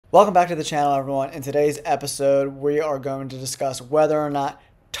Welcome back to the channel, everyone. In today's episode, we are going to discuss whether or not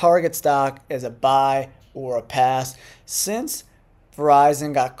Target stock is a buy or a pass. Since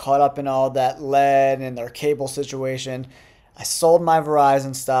Verizon got caught up in all that lead and their cable situation, I sold my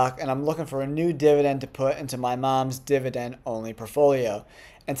Verizon stock and I'm looking for a new dividend to put into my mom's dividend-only portfolio.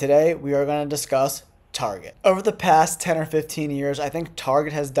 And today we are going to discuss Target. Over the past 10 or 15 years, I think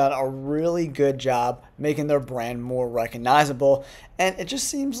Target has done a really good job making their brand more recognizable, and it just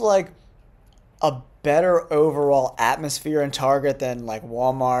seems like a better overall atmosphere in Target than like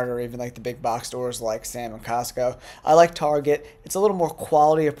Walmart or even like the big box stores like Sam and Costco. I like Target. It's a little more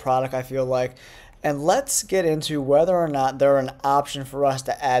quality of product, I feel like. And let's get into whether or not they're an option for us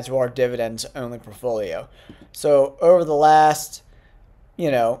to add to our dividends only portfolio. So over the last,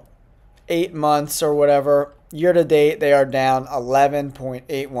 8 months or whatever, year to date, they are down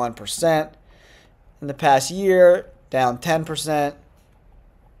 11.81%. In the past year, down 10%.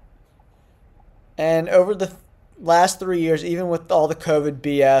 And over the last 3 years, even with all the COVID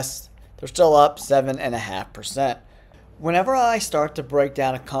BS, they're still up 7.5%. Whenever I start to break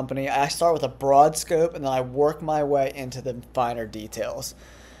down a company, I start with a broad scope and then I work my way into the finer details.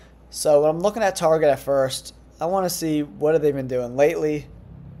 So when I'm looking at Target at first, I want to see what have they been doing lately.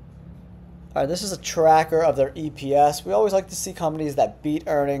 All right, this is a tracker of their EPS. We always like to see companies that beat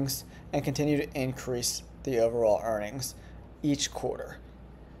earnings and continue to increase the overall earnings each quarter.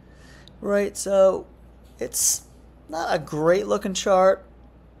 Right, so it's not a great looking chart,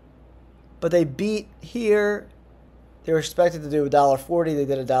 but they beat here. They were expected to do $1.40. They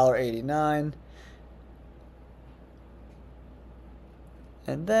did $1.89.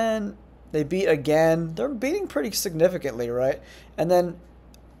 And then they beat again. They're beating pretty significantly, right? And then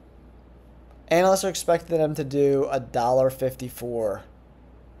analysts are expecting them to do $1.54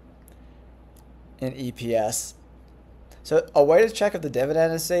 in EPS. So a way to check if the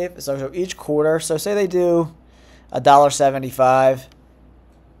dividend is safe is so each quarter. So say they do $1.75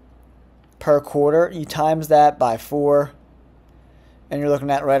 per quarter. You times that by 4, and you're looking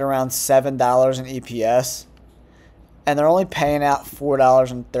at right around $7 in EPS. And they're only paying out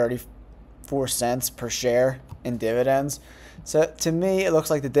 $4.34 per share in dividends. So to me, it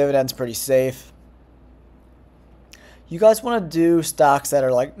looks like the dividend's pretty safe. You guys want to do stocks that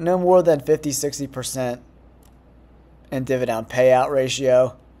are like no more than 50-60% in dividend payout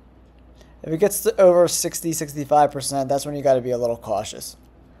ratio. If it gets to over 60-65%, that's when you got to be a little cautious.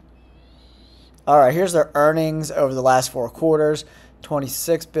 All right, here's their earnings over the last 4 quarters.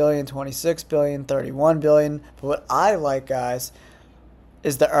 26 billion, 26 billion, 31 billion. But what I like, guys,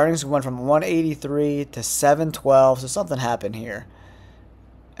 is the earnings went from 183 to 712, so something happened here.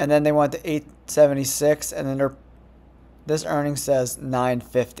 And then they went to 876, and then this earnings says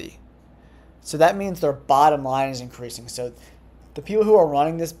 950. So that means their bottom line is increasing. So the people who are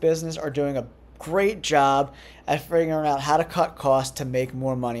running this business are doing a great job at figuring out how to cut costs to make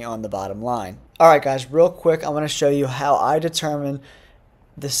more money on the bottom line. All right, guys, real quick, I want to show you how I determine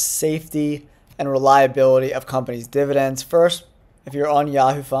the safety and reliability of companies' dividends. First, if you're on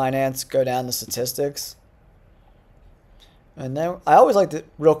Yahoo Finance, go down to statistics. And then I always like to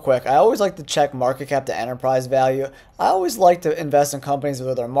check market cap to enterprise value. I always like to invest in companies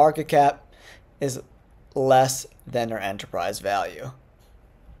where their market cap is less than their enterprise value.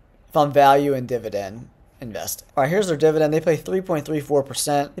 If I'm value and dividend investing. All right, here's their dividend. They pay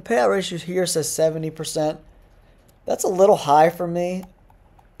 3.34%. The payout ratio here says 70%. That's a little high for me,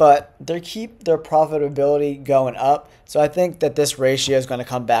 but they keep their profitability going up. So I think that this ratio is going to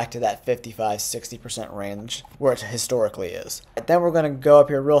come back to that 55-60% range where it historically is. Then we're going to go up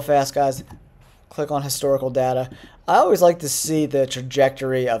here real fast, guys. Click on historical data. I always like to see the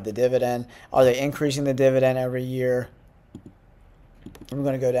trajectory of the dividend. Are they increasing the dividend every year? We're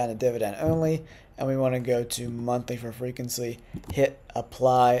going to go down to dividend only, and we want to go to monthly for frequency, hit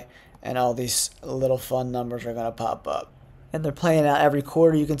apply, and all these little fun numbers are going to pop up. And they're playing out every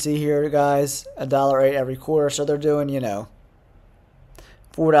quarter. You can see here, guys, $1.08 every quarter. So they're doing,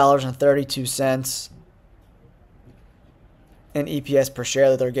 $4.32 in EPS per share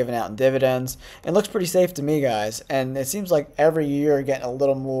that they're giving out in dividends. It looks pretty safe to me, guys. And it seems like every year you're getting a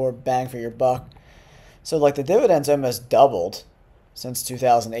little more bang for your buck. So like the dividends almost doubled since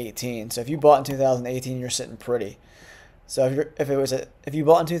 2018. So if you bought in 2018, you're sitting pretty. So if you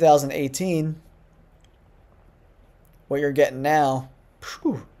bought in 2018, what you're getting now,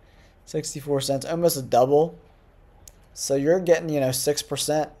 64 cents, almost a double. So you're getting,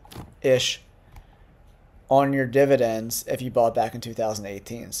 6%-ish on your dividends if you bought back in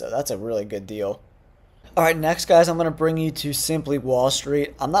 2018. So that's a really good deal. All right, next, guys, I'm going to bring you to Simply Wall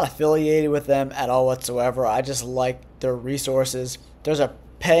Street. I'm not affiliated with them at all whatsoever. I just like their resources. There's a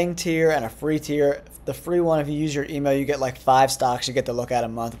paying tier and a free tier. The free one, if you use your email, you get like 5 stocks you get to look at a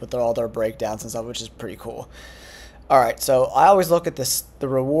month with all their breakdowns and stuff, which is pretty cool. All right, so I always look at the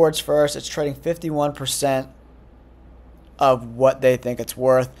rewards first. It's trading 51% of what they think it's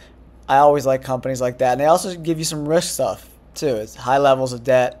worth. I always like companies like that. And they also give you some risk stuff too. It's high levels of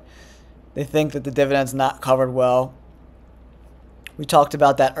debt. They think that the dividend's not covered well. We talked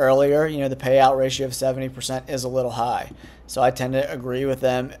about that earlier. You know, the payout ratio of 70% is a little high. So I tend to agree with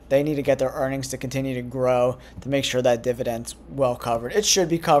them. They need to get their earnings to continue to grow to make sure that dividend's well covered. It should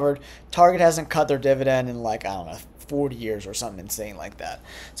be covered. Target hasn't cut their dividend in like, I don't know, 40 years or something insane like that.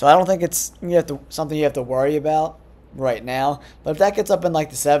 So I don't think it's something you have to worry about right now. But if that gets up in like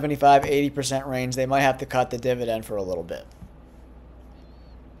the 75-80% range, they might have to cut the dividend for a little bit.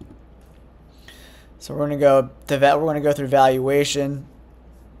 So we're going to go through valuation.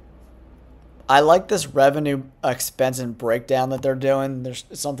 I like this revenue, expense, and breakdown that they're doing. There's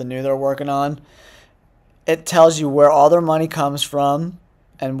something new they're working on. It tells you where all their money comes from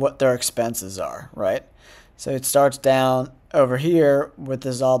and what their expenses are, right? So it starts down over here with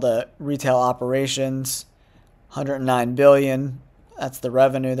all the retail operations, 109 billion. That's the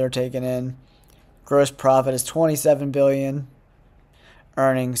revenue they're taking in. Gross profit is 27 billion.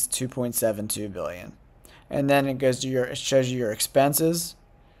 Earnings 2.72 billion. And then it shows you your expenses.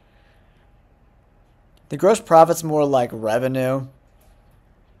 The gross profit's more like revenue.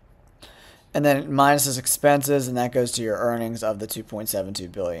 And then it minuses expenses, and that goes to your earnings of the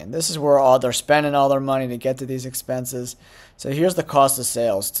 2.72 billion. This is where they're spending all their money to get to these expenses. So here's the cost of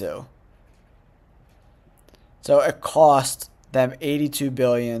sales too. So it cost them 82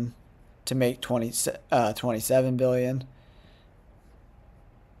 billion to make 27 billion.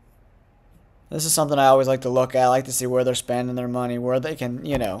 This is something I always like to look at. I like to see where they're spending their money, where they can,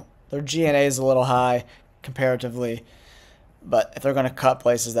 their G&A is a little high comparatively. But if they're going to cut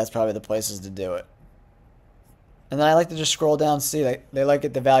places, that's probably the places to do it. And then I like to just scroll down and see. They like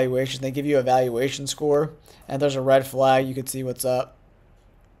at the valuation. They give you a valuation score. And if there's a red flag, you can see what's up.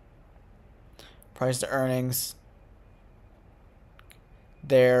 Price to earnings.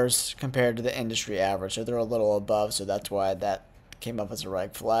 Theirs compared to the industry average. So they're a little above. So that's why that came up as a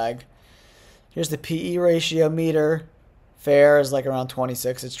red flag. Here's the PE ratio meter. Fair is like around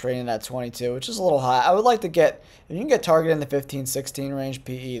 26. It's trading at 22, which is a little high. I would like to get, if you can get Target in the 15, 16 range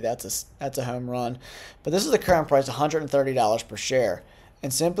PE, that's a home run. But this is the current price, $130 per share.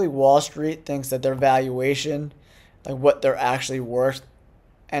 And simply Wall Street thinks that their valuation, like what they're actually worth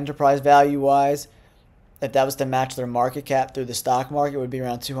enterprise value-wise, if that was to match their market cap through the stock market, would be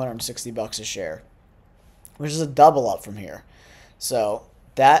around $260 a share, which is a double up from here. So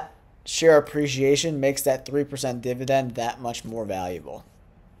that share appreciation makes that 3% dividend that much more valuable.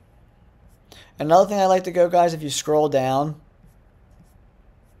 Another thing I like to go, guys, if you scroll down,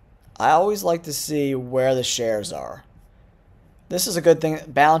 I always like to see where the shares are. This is a good thing.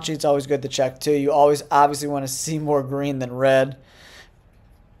 Balance sheet's always good to check too. You always obviously want to see more green than red.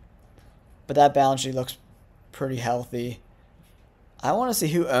 But that balance sheet looks pretty healthy. I want to see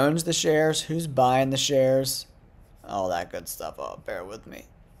who owns the shares, who's buying the shares, all that good stuff. Oh, bear with me.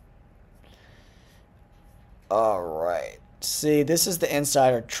 All right. See, this is the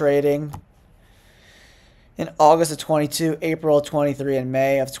insider trading. In August of 22, April of 23, and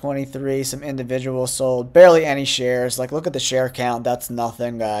May of 23, some individuals sold barely any shares. Like, look at the share count. That's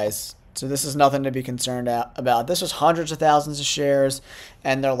nothing, guys. So this is nothing to be concerned about. This was hundreds of thousands of shares,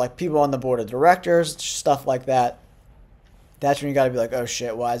 and they're like people on the board of directors, stuff like that. That's when you got to be like, oh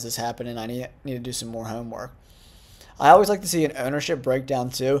shit, why is this happening? I need to do some more homework. I always like to see an ownership breakdown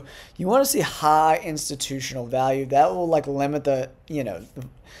too. You want to see high institutional value. That will like limit the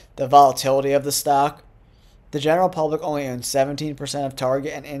volatility of the stock. The general public only owns 17% of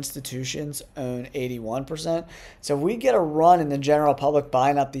Target, and institutions own 81%. So if we get a run in the general public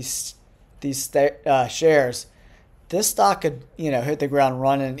buying up these shares, this stock could hit the ground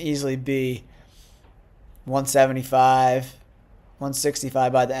running and easily be 175,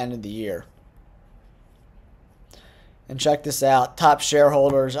 165 by the end of the year. And check this out. Top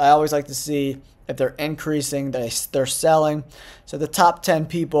shareholders. I always like to see if they're increasing, they're selling. So the top 10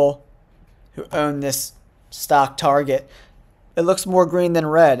 people who own this stock Target, it looks more green than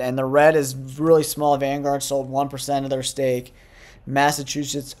red. And the red is really small. Vanguard sold 1% of their stake.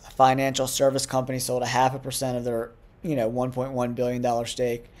 Massachusetts Financial Service Company sold 0.5% of their $1.1 billion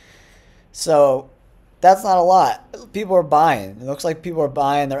stake. So that's not a lot. People are buying. It looks like people are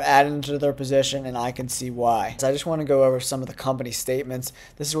buying. They're adding to their position, and I can see why. So I just want to go over some of the company statements.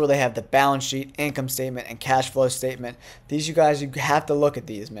 This is where they have the balance sheet, income statement, and cash flow statement. These, you guys, you have to look at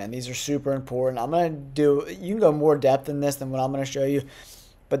these, man. These are super important. You can go more depth in this than what I'm going to show you.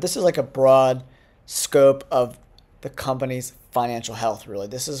 But this is like a broad scope of the company's financial health, really.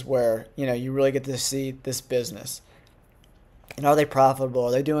 This is where, you really get to see this business. And are they profitable?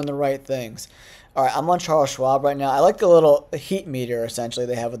 Are they doing the right things? All right, I'm on Charles Schwab right now. I like the little heat meter, essentially,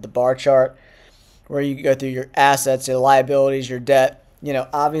 they have with the bar chart, where you go through your assets, your liabilities, your debt.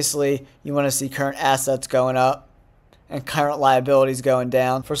 Obviously, you want to see current assets going up and current liabilities going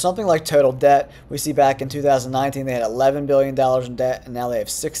down. For something like total debt, we see back in 2019 they had $11 billion in debt, and now they have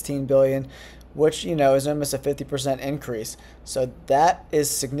 $16 billion, which, is almost a 50% increase. So that is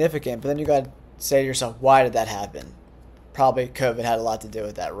significant. But then you got to say to yourself, why did that happen? Probably COVID had a lot to do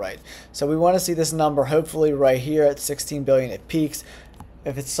with that, right? So we want to see this number hopefully right here at $16 billion. It peaks.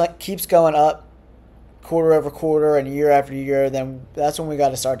 If it keeps going up quarter over quarter and year after year, then that's when we got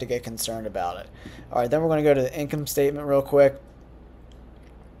to start to get concerned about it. All right, then we're going to go to the income statement real quick.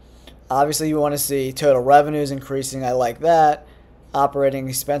 Obviously, you want to see total revenues increasing. I like that. Operating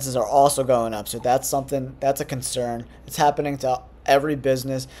expenses are also going up, so that's a concern. It's happening to every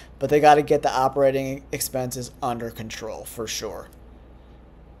business, but they got to get the operating expenses under control for sure.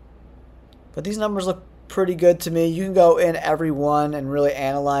 But these numbers look pretty good to me. You can go in every one and really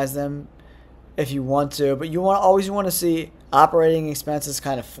analyze them if you want to, but you always want to see operating expenses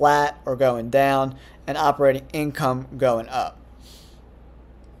kind of flat or going down and operating income going up.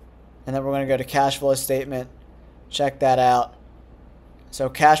 And then we're going to go to cash flow statement. Check that out. So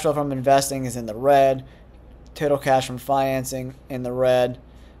cash flow from investing is in the red. Total cash from financing in the red.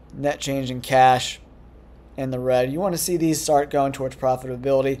 Net change in cash in the red. You want to see these start going towards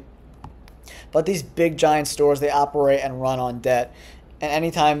profitability. But these big giant stores, they operate and run on debt. And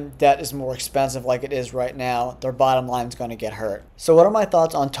anytime debt is more expensive like it is right now, their bottom line is going to get hurt. So what are my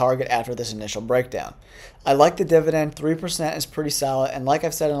thoughts on Target after this initial breakdown? I like the dividend. 3% is pretty solid. And like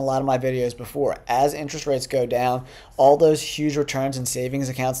I've said in a lot of my videos before, as interest rates go down, all those huge returns in savings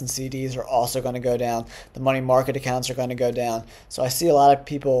accounts and CDs are also going to go down. The money market accounts are going to go down. So I see a lot of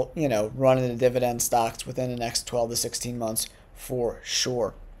people, running the dividend stocks within the next 12 to 16 months for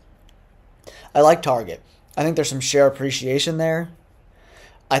sure. I like Target. I think there's some share appreciation there.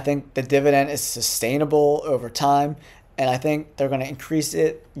 I think the dividend is sustainable over time, and I think they're going to increase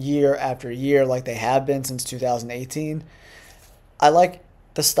it year after year like they have been since 2018. I like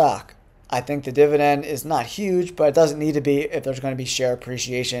the stock. I think the dividend is not huge, but it doesn't need to be if there's going to be share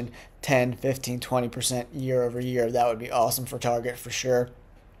appreciation 10, 15, 20% year over year. That would be awesome for Target for sure.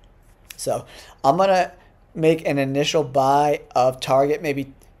 So I'm going to make an initial buy of Target,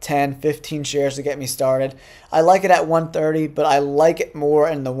 maybe 10, 15 shares to get me started. I like it at 130, but I like it more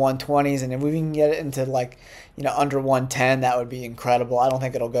in the 120s. And if we can get it into under 110, that would be incredible. I don't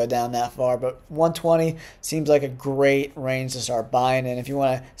think it'll go down that far, but 120 seems like a great range to start buying in. If you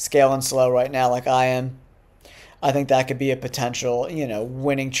want to scale and slow right now like I am, I think that could be a potential,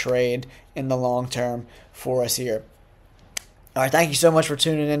 winning trade in the long term for us here. All right, thank you so much for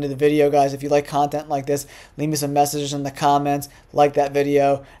tuning into the video, guys. If you like content like this, leave me some messages in the comments, like that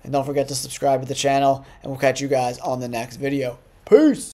video, and don't forget to subscribe to the channel, and we'll catch you guys on the next video. Peace!